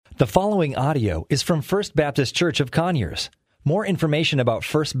The following audio is from First Baptist Church of Conyers. More information about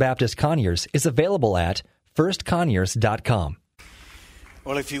First Baptist Conyers is available at firstconyers.com.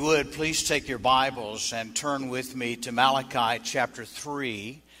 Well, if you would, please take your Bibles and turn with me to Malachi chapter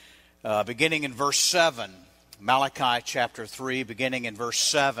 3, beginning in verse 7. Malachi chapter 3, beginning in verse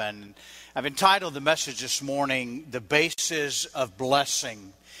 7. I've entitled the message this morning, The Basis of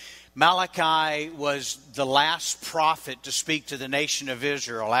Blessing. Malachi was the last prophet to speak to the nation of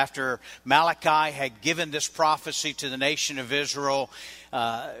Israel. After Malachi had given this prophecy to the nation of Israel,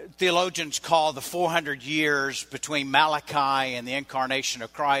 theologians call the 400 years between Malachi and the incarnation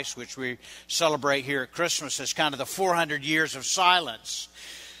of Christ, which we celebrate here at Christmas, as kind of the 400 years of silence.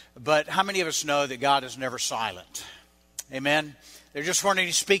 But how many of us know that God is never silent? Amen? There just weren't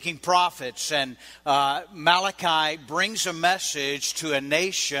any speaking prophets, and Malachi brings a message to a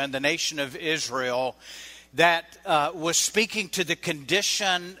nation, the nation of Israel, that was speaking to the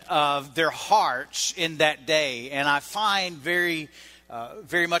condition of their hearts in that day. And I find very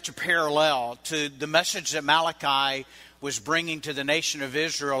much a parallel to the message that Malachi was bringing to the nation of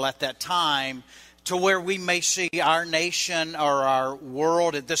Israel at that time, to where we may see our nation or our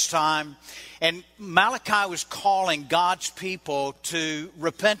world at this time. And Malachi was calling God's people to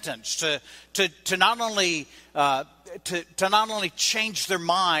repentance, to not only change their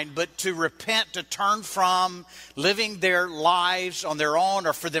mind, but to repent, to turn from living their lives on their own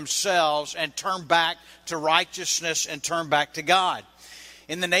or for themselves, and turn back to righteousness and turn back to God.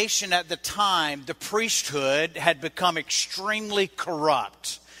 In the nation at the time, the priesthood had become extremely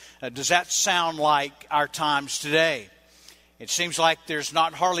corrupt. Does that sound like our times today? It seems like there's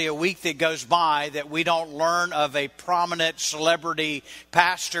not hardly a week that goes by that we don't learn of a prominent celebrity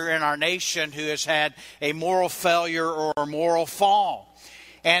pastor in our nation who has had a moral failure or a moral fall.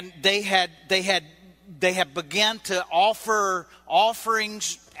 And they have begun to offer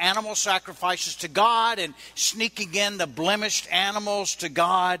offerings, animal sacrifices to God, and sneaking in the blemished animals to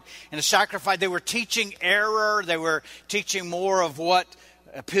God in a sacrifice. They were teaching error. They were teaching more of what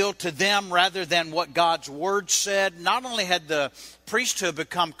appealed to them rather than what God's Word said. Not only had the priesthood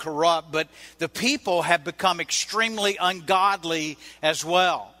become corrupt, but the people have become extremely ungodly as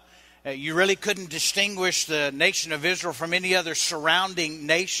well. You really couldn't distinguish the nation of Israel from any other surrounding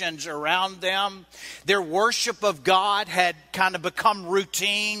nations around them. Their worship of God had kind of become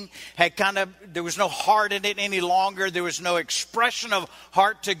routine, there was no heart in it any longer. There was no expression of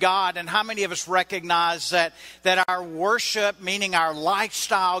heart to God. And how many of us recognize that our worship, meaning our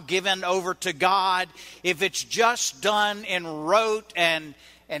lifestyle given over to God, if it's just done in rote and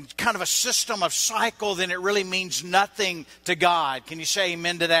kind of a system of cycle, then it really means nothing to God. Can you say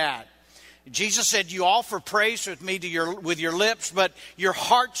amen to that? Jesus said, you offer praise with me with your lips, but your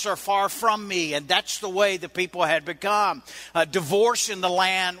hearts are far from me. And that's the way the people had become. Divorce in the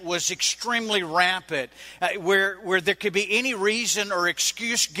land was extremely rampant, where there could be any reason or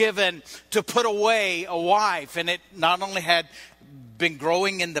excuse given to put away a wife. And it not only had been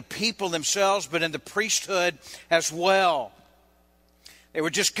growing in the people themselves, but in the priesthood as well. They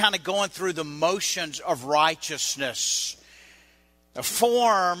were just kind of going through the motions of righteousness. A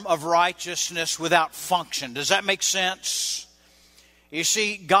form of righteousness without function. Does that make sense? You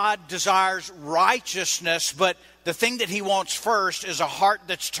see, God desires righteousness, but the thing that He wants first is a heart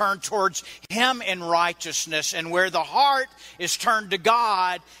that's turned towards Him in righteousness. And where the heart is turned to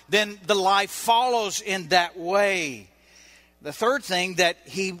God, then the life follows in that way. The third thing that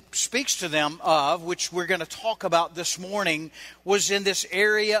He speaks to them of, which we're going to talk about this morning, was in this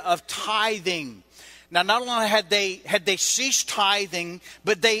area of tithing. Now, not only had they ceased tithing,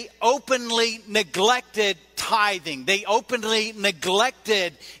 but they openly neglected tithing. They openly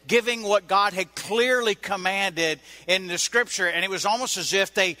neglected giving what God had clearly commanded in the Scripture. And it was almost as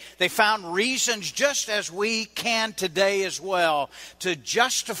if they found reasons, just as we can today as well, to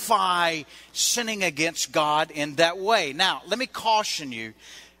justify sinning against God in that way. Now, let me caution you.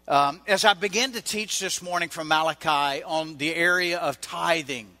 As I begin to teach this morning from Malachi on the area of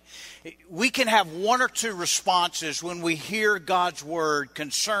tithing, we can have one or two responses when we hear God's Word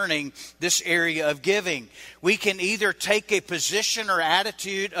concerning this area of giving. We can either take a position or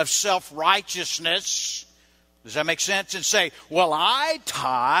attitude of self-righteousness. Does that make sense? And say, well, I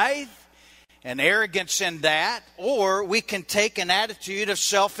tithe, and arrogance in that. Or we can take an attitude of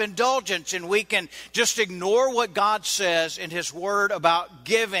self-indulgence, and we can just ignore what God says in His Word about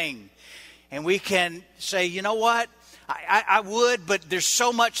giving. And we can say, you know what? I would, but there's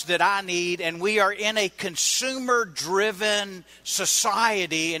so much that I need, and we are in a consumer-driven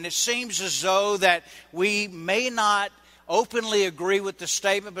society, and it seems as though that we may not openly agree with the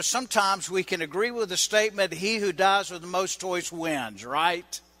statement, but sometimes we can agree with the statement, he who dies with the most toys wins,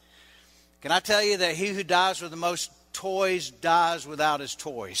 right? Can I tell you that he who dies with the most toys dies without his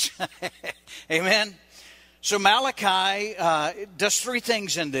toys? Amen? So Malachi does three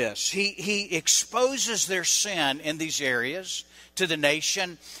things in this. He exposes their sin in these areas to the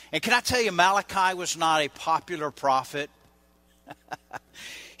nation. And can I tell you, Malachi was not a popular prophet.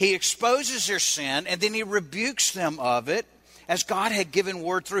 He exposes their sin, and then he rebukes them of it, as God had given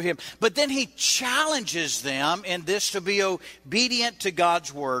word through him. But then he challenges them in this to be obedient to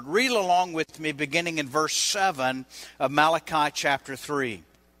God's word. Read along with me, beginning in verse 7 of Malachi chapter 3.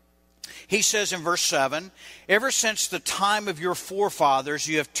 He says in verse 7, "Ever since the time of your forefathers,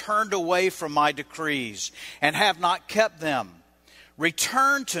 you have turned away from my decrees and have not kept them.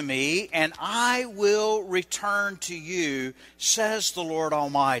 Return to me, and I will return to you, says the Lord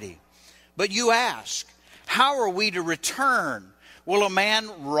Almighty. But you ask, how are we to return? Will a man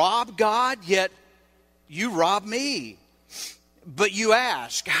rob God? Yet you rob me. But you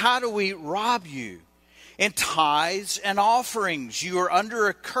ask, how do we rob you? In tithes and offerings you are under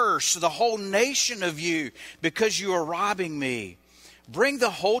a curse, the whole nation of you, because you are robbing me. Bring the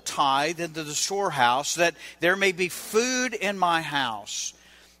whole tithe into the storehouse, that there may be food in my house."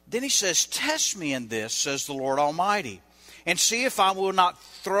 Then he says, "Test me in this, says the Lord Almighty, and see if I will not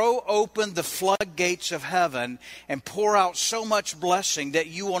throw open the floodgates of heaven and pour out so much blessing that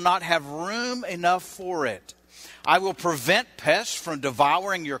you will not have room enough for it. I will prevent pests from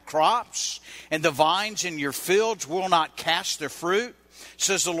devouring your crops, and the vines in your fields will not cast their fruit,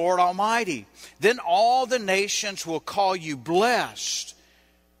 says the Lord Almighty. Then all the nations will call you blessed,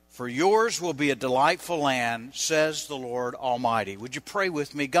 for yours will be a delightful land, says the Lord Almighty." Would you pray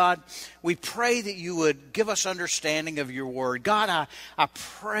with me? God, we pray that you would give us understanding of your word. God, I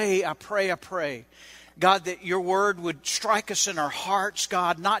pray, God, that your word would strike us in our hearts,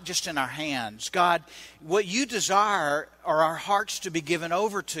 God, not just in our hands. God, what you desire are our hearts to be given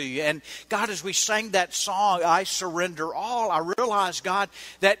over to you. And God, as we sang that song, "I Surrender All," I realize, God,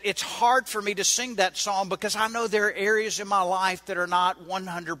 that it's hard for me to sing that song because I know there are areas in my life that are not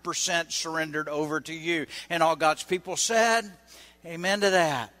 100% surrendered over to you. And all God's people said, amen to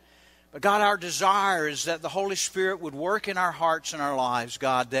that. But God, our desire is that the Holy Spirit would work in our hearts and our lives,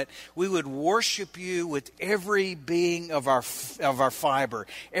 God, that we would worship you with every being of our fiber,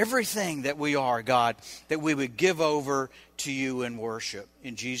 everything that we are, God, that we would give over to you in worship.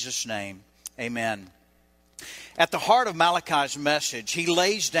 In Jesus' name, amen. At the heart of Malachi's message, he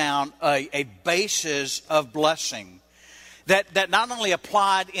lays down a basis of blessing that not only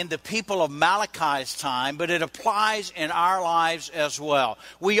applied in the people of Malachi's time, but it applies in our lives as well.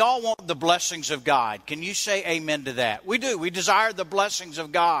 We all want the blessings of God. Can you say amen to that? We do. We desire the blessings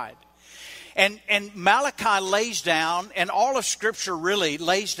of God. And Malachi lays down, and all of Scripture really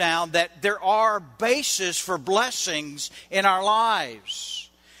lays down, that there are bases for blessings in our lives.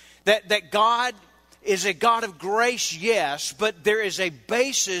 That God is a God of grace, yes, but there is a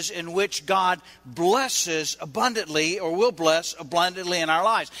basis in which God blesses abundantly, or will bless abundantly in our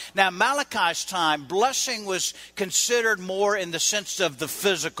lives. Now, in Malachi's time, blessing was considered more in the sense of the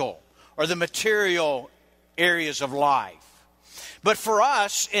physical or the material areas of life. But for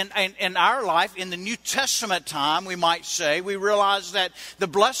us, in our life, in the New Testament time, we might say, we realize that the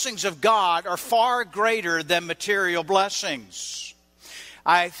blessings of God are far greater than material blessings.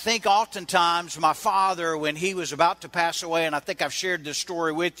 I think oftentimes my father, when he was about to pass away, and I think I've shared this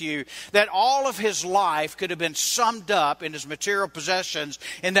story with you, that all of his life could have been summed up in his material possessions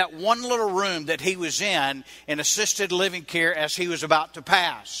in that one little room that he was in assisted living care as he was about to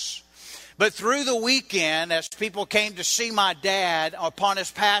pass. But through the weekend, as people came to see my dad upon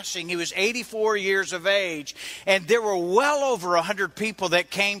his passing, he was 84 years of age, and there were well over 100 people that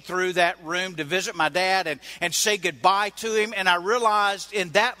came through that room to visit my dad and say goodbye to him. And I realized in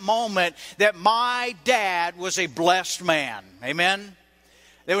that moment that my dad was a blessed man. Amen?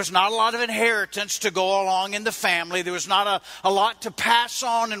 There was not a lot of inheritance to go along in the family. There was not a lot to pass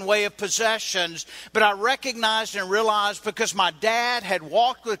on in way of possessions. But I recognized and realized, because my dad had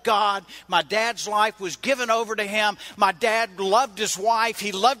walked with God, my dad's life was given over to him. My dad loved his wife.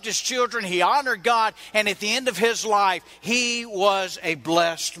 He loved his children. He honored God. And at the end of his life, he was a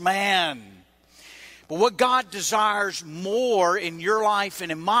blessed man. But what God desires more in your life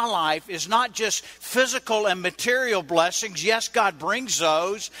and in my life is not just physical and material blessings. Yes, God brings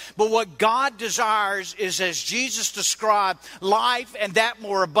those. But what God desires is, as Jesus described, life and that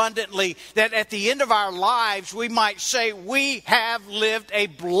more abundantly. That at the end of our lives, we might say we have lived a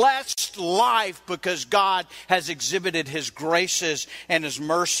blessed life because God has exhibited His graces and His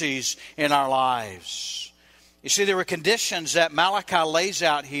mercies in our lives. You see, there were conditions that Malachi lays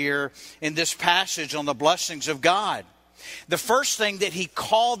out here in this passage on the blessings of God. The first thing that he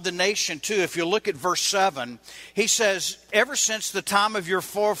called the nation to, if you look at verse 7, he says, ever since the time of your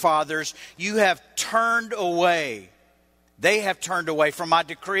forefathers, you have turned away. They have turned away from my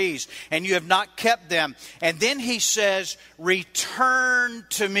decrees, and you have not kept them. And then he says, return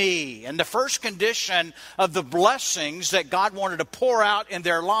to me. And the first condition of the blessings that God wanted to pour out in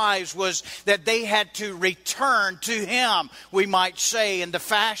their lives was that they had to return to him. We might say in the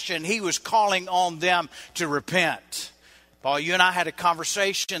fashion he was calling on them to repent. Paul, you and I had a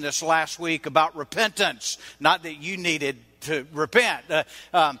conversation this last week about repentance. Not that you needed to repent.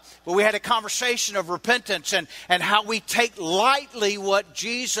 But we had a conversation of repentance and how we take lightly what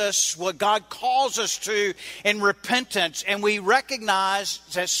God calls us to in repentance. And we recognize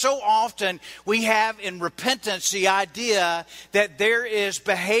that so often we have in repentance the idea that there is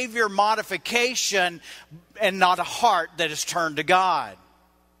behavior modification and not a heart that is turned to God.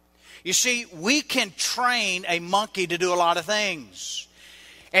 You see, we can train a monkey to do a lot of things.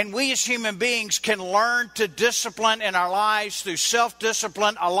 And we as human beings can learn to discipline in our lives through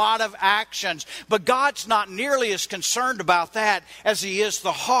self-discipline, a lot of actions. But God's not nearly as concerned about that as he is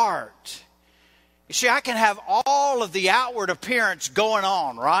the heart. You see, I can have all of the outward appearance going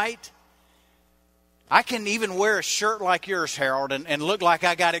on, right? I can even wear a shirt like yours, Harold, and look like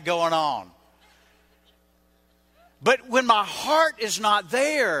I got it going on. But when my heart is not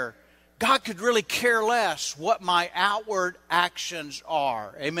there, God could really care less what my outward actions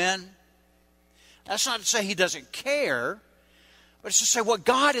are. Amen? That's not to say he doesn't care, but it's to say what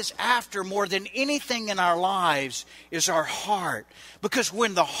God is after more than anything in our lives is our heart. Because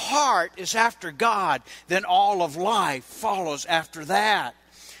when the heart is after God, then all of life follows after that.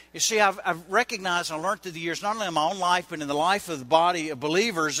 You see, I've recognized and learned through the years, not only in my own life, but in the life of the body of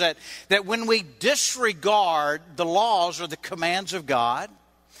believers, that when we disregard the laws or the commands of God,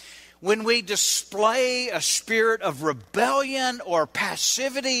 when we display a spirit of rebellion or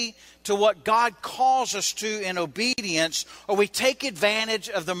passivity to what God calls us to in obedience, or we take advantage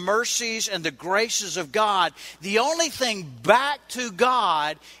of the mercies and the graces of God, the only thing back to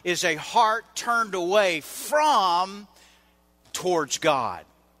God is a heart turned away from towards God.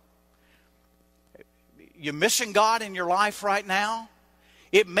 You missing God in your life right now?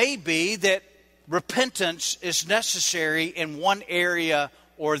 It may be that repentance is necessary in one area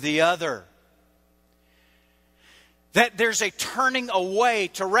or the other. That there's a turning away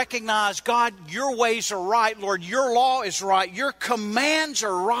to recognize, God, your ways are right. Lord, your law is right. Your commands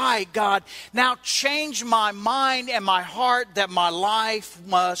are right, God. Now change my mind and my heart that my life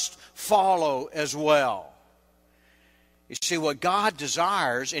must follow as well. You see, what God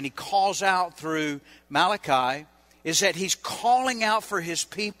desires, and he calls out through Malachi, is that he's calling out for his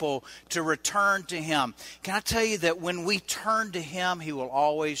people to return to him. Can I tell you that when we turn to him, he will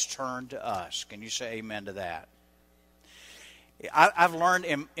always turn to us? Can you say amen to that? I've learned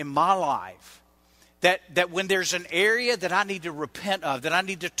in my life that when there's an area that I need to repent of, that I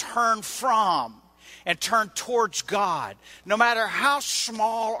need to turn from and turn towards God, no matter how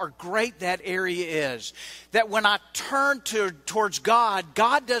small or great that area is, that when I turn towards God,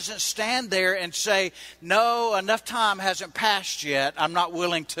 God doesn't stand there and say, no, enough time hasn't passed yet. I'm not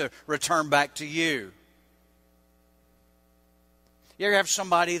willing to return back to you. You ever have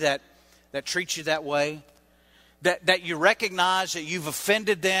somebody that treats you that way? That you recognize that you've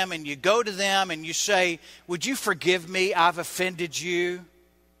offended them, and you go to them and you say, would you forgive me? I've offended you.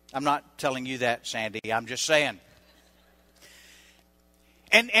 I'm not telling you that, Sandy. I'm just saying.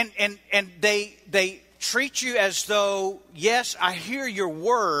 And they treat you as though, yes, I hear your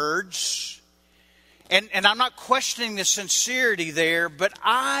words, and I'm not questioning the sincerity there, but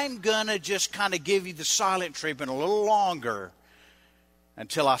I'm going to just kind of give you the silent treatment a little longer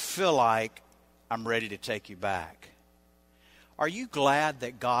until I feel like I'm ready to take you back. Are you glad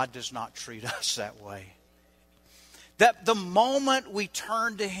that God does not treat us that way? That the moment we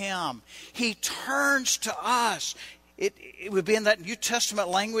turn to him, he turns to us. It would be in that New Testament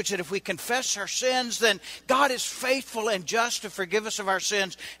language that if we confess our sins, then God is faithful and just to forgive us of our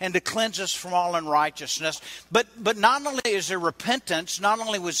sins and to cleanse us from all unrighteousness. But not only is there repentance, not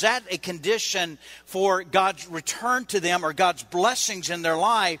only was that a condition for God's return to them or God's blessings in their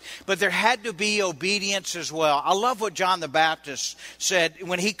life, but there had to be obedience as well. I love what John the Baptist said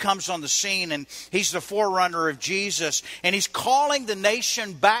when he comes on the scene, and he's the forerunner of Jesus, and he's calling the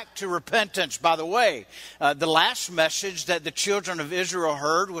nation back to repentance. By the way, the last message that the children of Israel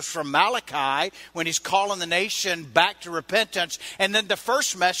heard was from Malachi when he's calling the nation back to repentance. And then the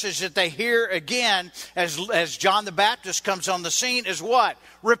first message that they hear again as John the Baptist comes on the scene is what?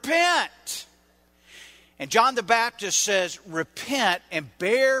 Repent. And John the Baptist says, repent and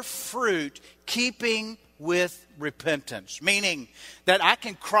bear fruit, keeping with repentance. Meaning that I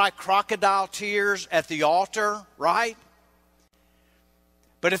can cry crocodile tears at the altar, right?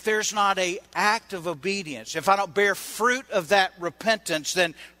 But if there's not an act of obedience, if I don't bear fruit of that repentance,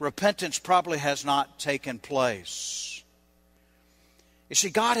 then repentance probably has not taken place. You see,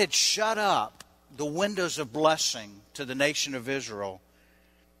 God had shut up the windows of blessing to the nation of Israel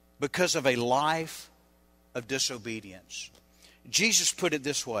because of a life of disobedience. Jesus put it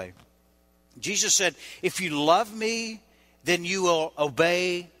this way. Jesus said, if you love me, then you will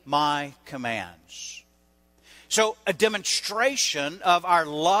obey my commands. So a demonstration of our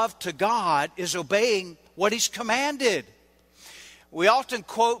love to God is obeying what He's commanded. We often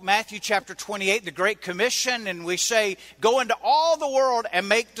quote Matthew chapter 28, the Great Commission, and we say, go into all the world and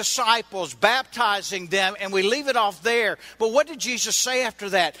make disciples, baptizing them, and we leave it off there. But what did Jesus say after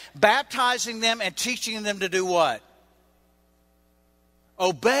that? Baptizing them and teaching them to do what?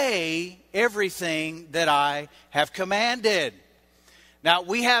 Obey everything that I have commanded. Now,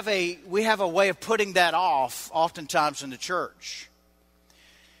 we have a way of putting that off oftentimes in the church,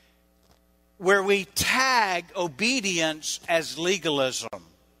 where we tag obedience as legalism.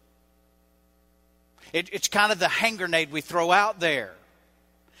 It's kind of the hand grenade we throw out there.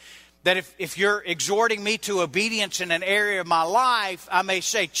 That if you're exhorting me to obedience in an area of my life, I may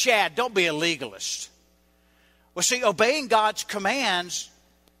say, Chad, don't be a legalist. Well, see, obeying God's commands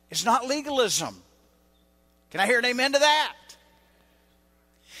is not legalism. Can I hear an amen to that?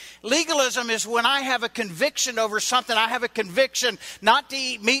 Legalism is when I have a conviction over something. I have a conviction not to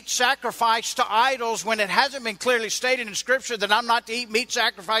eat meat sacrificed to idols when it hasn't been clearly stated in Scripture that I'm not to eat meat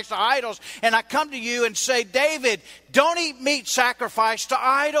sacrificed to idols. And I come to you and say, David, don't eat meat sacrificed to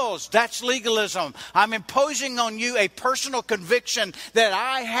idols. That's legalism. I'm imposing on you a personal conviction that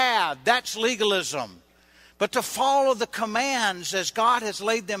I have. That's legalism. But to follow the commands as God has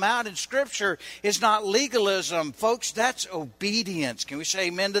laid them out in Scripture is not legalism. Folks, that's obedience. Can we say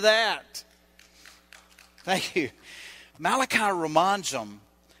amen to that? Thank you. Malachi reminds them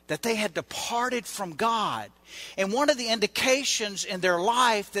that they had departed from God. And one of the indications in their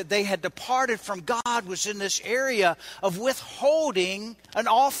life that they had departed from God was in this area of withholding an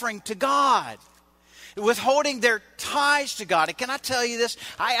offering to God. Withholding their ties to God. And can I tell you this?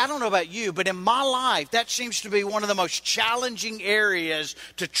 I don't know about you, but in my life, that seems to be one of the most challenging areas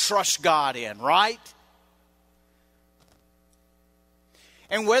to trust God in, right?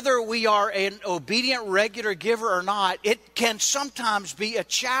 And whether we are an obedient, regular giver or not, it can sometimes be a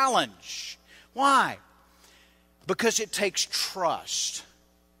challenge. Why? Because it takes trust.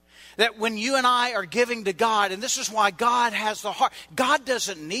 That when you and I are giving to God, and this is why God has the heart, God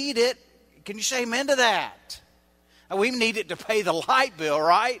doesn't need it. Can you say amen to that? We need it to pay the light bill,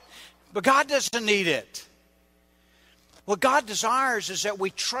 right? But God doesn't need it. What God desires is that we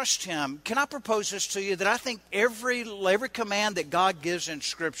trust Him. Can I propose this to you? That I think every command that God gives in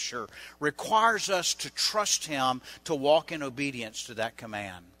Scripture requires us to trust Him to walk in obedience to that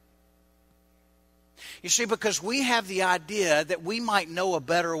command. You see, because we have the idea that we might know a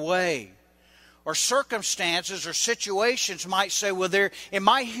better way. Or circumstances or situations might say, well, there, in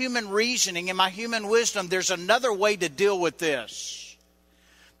my human reasoning, in my human wisdom, there's another way to deal with this.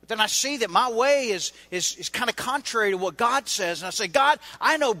 But then I see that my way is kind of contrary to what God says. And I say, God,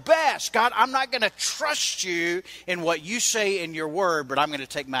 I know best. God, I'm not going to trust you in what you say in your word, but I'm going to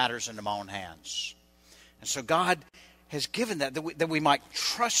take matters into my own hands. And so God has given that we might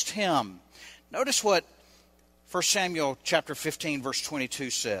trust Him. Notice what 1 Samuel chapter 15, verse 22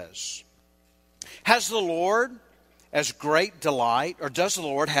 says. Has the Lord as great delight, or does the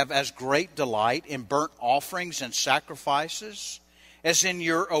Lord have as great delight in burnt offerings and sacrifices as in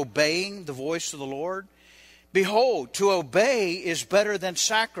your obeying the voice of the Lord? Behold, to obey is better than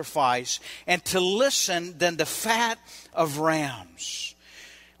sacrifice, and to listen than the fat of rams.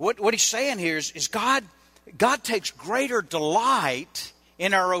 What he's saying here is God takes greater delight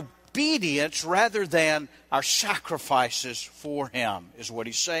in our obedience rather than our sacrifices for Him, is what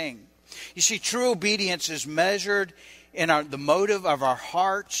he's saying. You see, true obedience is measured in the motive of our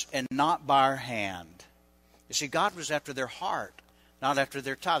hearts and not by our hand. You see, God was after their heart, not after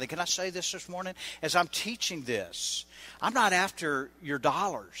their tithing. Can I say this morning? As I'm teaching this, I'm not after your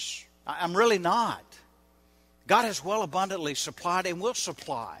dollars. I'm really not. God has well abundantly supplied and will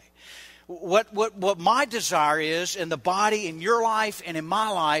supply. What my desire is in the body, in your life and in my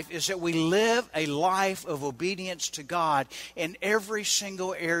life, is that we live a life of obedience to God in every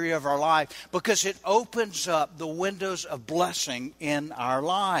single area of our life, because it opens up the windows of blessing in our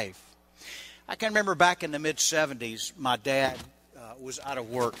life. I can remember back in the mid-'70s, my dad was out of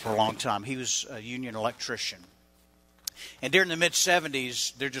work for a long time. He was a union electrician. And during the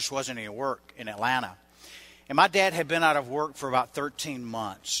mid-'70s, there just wasn't any work in Atlanta. And my dad had been out of work for about 13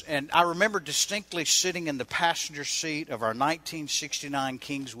 months. And I remember distinctly sitting in the passenger seat of our 1969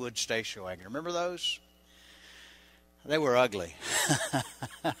 Kingswood station wagon. Remember those? They were ugly.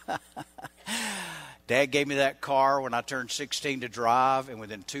 Dad gave me that car when I turned 16 to drive, and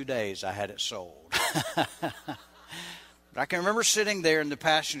within 2 days I had it sold. I can remember sitting there in the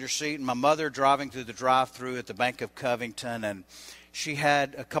passenger seat and my mother driving through the drive-thru at the Bank of Covington, and she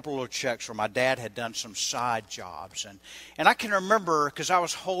had a couple of checks where my dad had done some side jobs. And I can remember, because I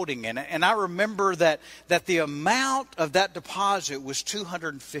was holding it, and I remember that the amount of that deposit was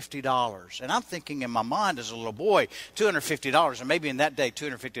 $250. And I'm thinking in my mind as a little boy, $250, and maybe in that day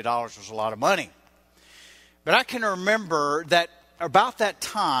 $250 was a lot of money. But I can remember that about that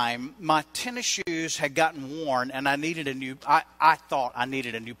time, my tennis shoes had gotten worn, and I thought I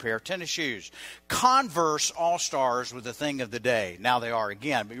needed a new pair of tennis shoes. Converse All-Stars were the thing of the day. Now they are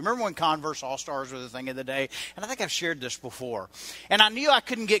again. But you remember when Converse All-Stars were the thing of the day? And I think I've shared this before. And I knew I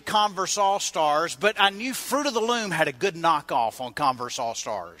couldn't get Converse All-Stars, but I knew Fruit of the Loom had a good knockoff on Converse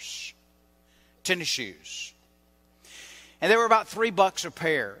All-Stars tennis shoes. And they were about $3 a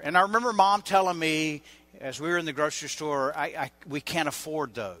pair. And I remember Mom telling me, as we were in the grocery store, we can't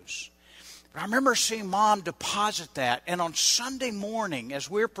afford those. But I remember seeing Mom deposit that. And on Sunday morning, as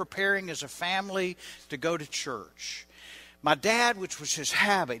we were preparing as a family to go to church, my dad, which was his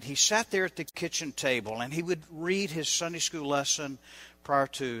habit, he sat there at the kitchen table and he would read his Sunday school lesson prior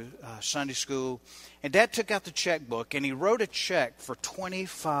to Sunday school. And Dad took out the checkbook and he wrote a check for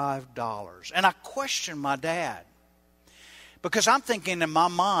 $25. And I questioned my dad. Because I'm thinking in my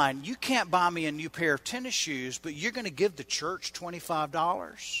mind, you can't buy me a new pair of tennis shoes, but you're going to give the church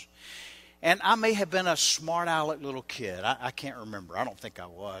 $25? And I may have been a smart aleck little kid. I can't remember. I don't think I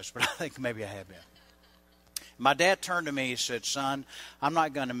was, but I think maybe I have been. My dad turned to me and said, son, I'm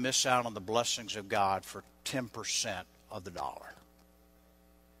not going to miss out on the blessings of God for 10% of the dollar.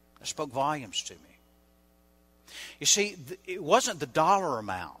 That spoke volumes to me. You see, it wasn't the dollar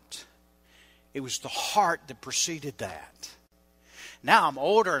amount. It was the heart that preceded that. Now I'm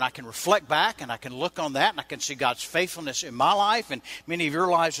older and I can reflect back and I can look on that and I can see God's faithfulness in my life and many of your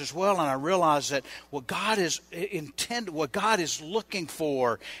lives as well. And I realize that what God is intended, what God is looking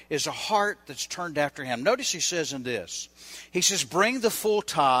for is a heart that's turned after Him. Notice He says in this, He says, bring the full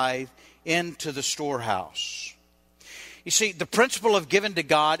tithe into the storehouse. You see, the principle of giving to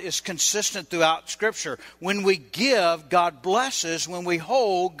God is consistent throughout Scripture. When we give, God blesses. When we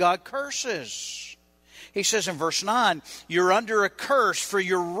hold, God curses. He says in verse 9, you're under a curse for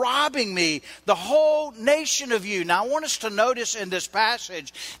you're robbing me, the whole nation of you. Now I want us to notice in this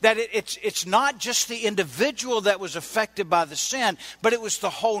passage that it's not just the individual that was affected by the sin, but it was the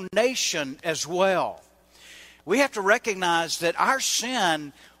whole nation as well. We have to recognize that our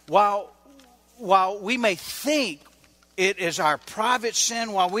sin, while we may think it is our private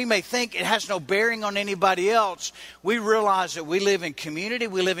sin, while we may think it has no bearing on anybody else, we realize that we live in community.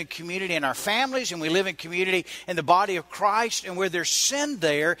 We live in community in our families, and we live in community in the body of Christ. And where there's sin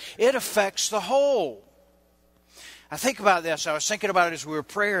there, it affects the whole. I think about this. I was thinking about it as we were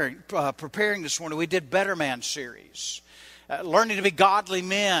preparing this morning. We did Better Man series, learning to be godly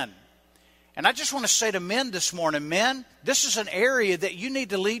men. And I just want to say to men this morning, men, this is an area that you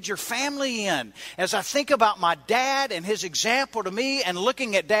need to lead your family in. As I think about my dad and his example to me and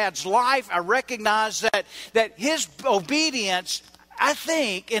looking at Dad's life, I recognize that his obedience, I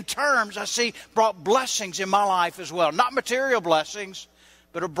think, in terms, I see, brought blessings in my life as well. Not material blessings,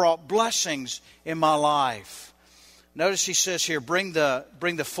 but it brought blessings in my life. Notice he says here, bring the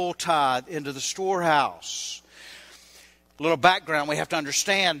full tithe into the storehouse. A little background, we have to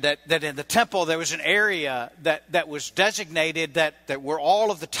understand that in the temple there was an area that was designated that where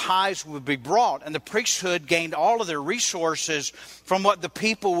all of the tithes would be brought, and the priesthood gained all of their resources from what the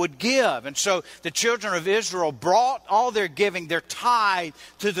people would give. And so the children of Israel brought all their giving, their tithe,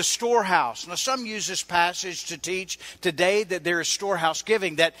 to the storehouse. Now some use this passage to teach today that there is storehouse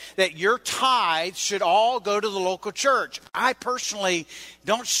giving, that your tithe should all go to the local church. I personally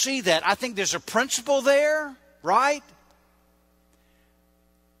don't see that. I think there's a principle there, right?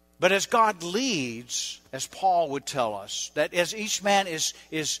 But as God leads, as Paul would tell us, that as each man is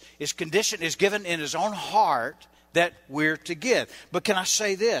conditioned, is given in his own heart, that we're to give. But can I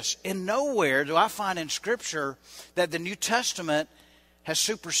say this? In nowhere do I find in Scripture that the New Testament has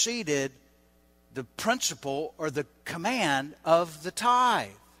superseded the principle or the command of the tithe.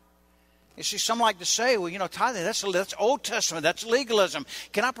 You see, some like to say, well, tithing, that's Old Testament, that's legalism.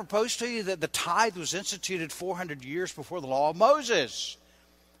 Can I propose to you that the tithe was instituted 400 years before the law of Moses?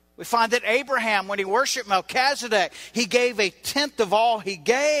 We find that Abraham, when he worshiped Melchizedek, he gave 1/10 of all he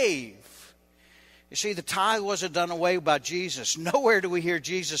gave. You see, the tithe wasn't done away by Jesus. Nowhere do we hear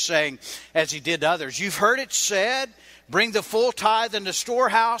Jesus saying, as he did to others, you've heard it said, bring the full tithe in the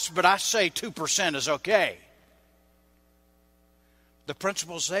storehouse, but I say 2% is okay. The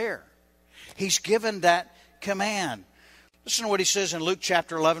principle's there. He's given that command. Listen to what he says in Luke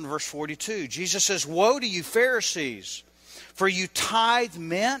chapter 11, verse 42. Jesus says, woe to you Pharisees, for you tithe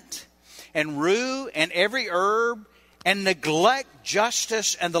mint and rue and every herb and neglect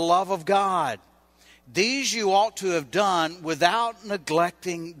justice and the love of God. These you ought to have done without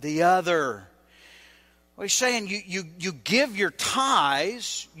neglecting the other. Well, he's saying you give your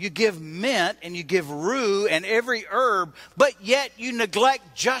tithes, you give mint and you give rue and every herb, but yet you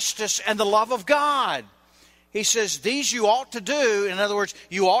neglect justice and the love of God. He says these you ought to do. In other words,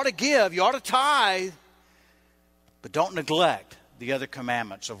 you ought to give, you ought to tithe, but don't neglect the other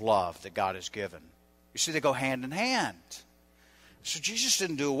commandments of love that God has given. You see, they go hand in hand. So Jesus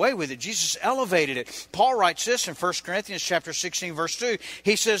didn't do away with it. Jesus elevated it. Paul writes this in 1 Corinthians chapter 16, verse 2.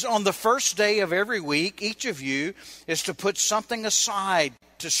 He says, on the first day of every week, each of you is to put something aside,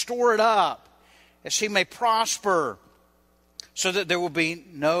 to store it up, as he may prosper, so that there will be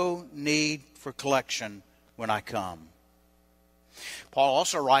no need for collection when I come. Paul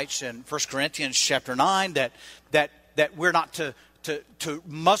also writes in 1 Corinthians chapter 9 that we're not to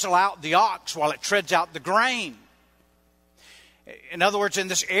muzzle out the ox while it treads out the grain. In other words, in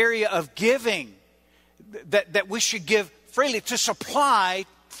this area of giving, that we should give freely to supply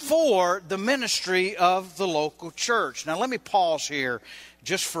for the ministry of the local church. Now, let me pause here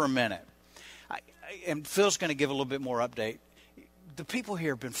just for a minute. And Phil's going to give a little bit more update. The people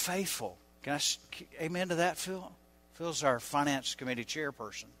here have been faithful. Can I amen to that, Phil? Phil's our finance committee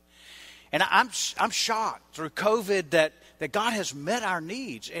chairperson. And I'm shocked through COVID that God has met our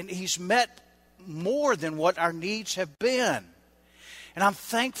needs. And he's met more than what our needs have been. And I'm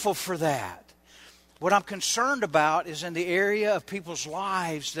thankful for that. What I'm concerned about is in the area of people's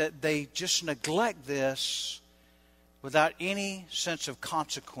lives that they just neglect this without any sense of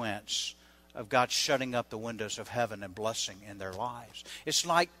consequence of God shutting up the windows of heaven and blessing in their lives. It's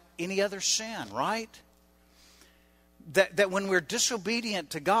like any other sin, right? That when we're disobedient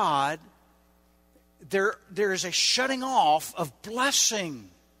to God, there is a shutting off of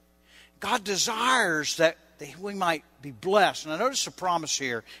blessing. God desires that we might be blessed. And I notice the promise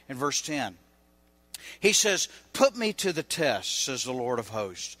here in verse 10. He says, put me to the test, says the Lord of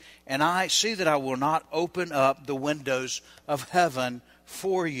hosts, and I see that I will not open up the windows of heaven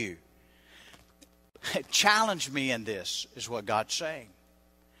for you. Challenge me in this, is what God's saying.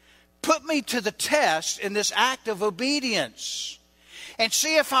 Put me to the test in this act of obedience and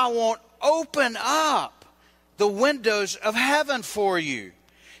see if I won't open up the windows of heaven for you.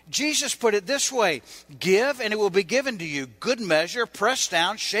 Jesus put it this way, give and it will be given to you. Good measure, pressed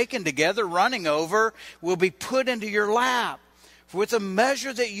down, shaken together, running over, will be put into your lap. For with the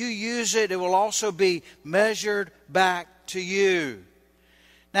measure that you use it will also be measured back to you.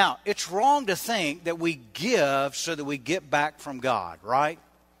 Now, it's wrong to think that we give so that we get back from God, right?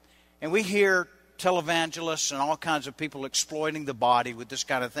 And we hear televangelists and all kinds of people exploiting the body with this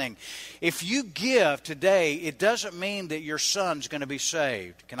kind of thing. If you give today, it doesn't mean that your son's going to be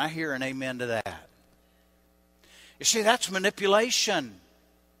saved. Can I hear an amen to that? You see, that's manipulation.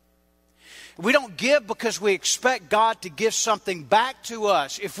 We don't give because we expect God to give something back to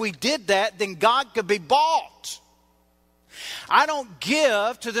us. If we did that, then God could be bought. I don't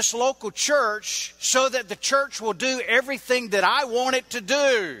give to this local church so that the church will do everything that I want it to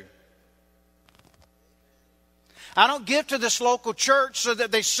do. I don't give to this local church so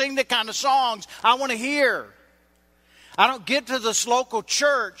that they sing the kind of songs I want to hear. I don't give to this local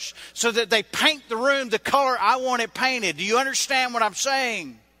church so that they paint the room the color I want it painted. Do you understand what I'm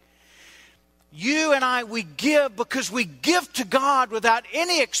saying? You and I, we give because we give to God without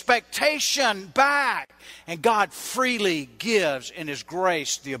any expectation back. And God freely gives in His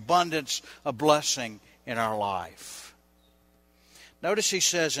grace the abundance of blessing in our life. Notice He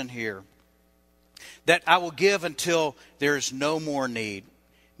says in here, that I will give until there is no more need.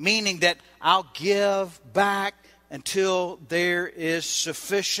 Meaning that I'll give back until there is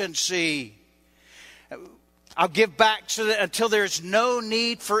sufficiency. I'll give back so that until there's no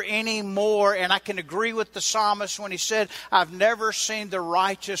need for any more. And I can agree with the psalmist when he said, I've never seen the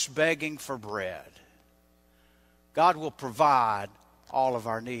righteous begging for bread. God will provide all of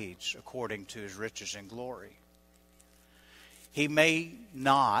our needs according to His riches and glory. He may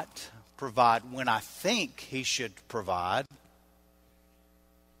not provide when I think He should provide.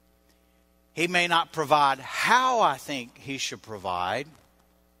 He may not provide how I think He should provide.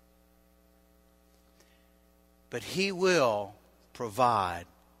 But He will provide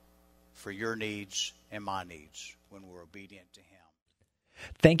for your needs and my needs when we're obedient to Him.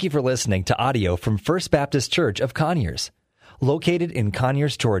 Thank you for listening to audio from First Baptist Church of Conyers, located in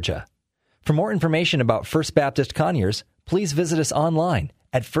Conyers, Georgia. For more information about First Baptist Conyers, please visit us online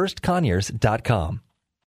at firstconyers.com.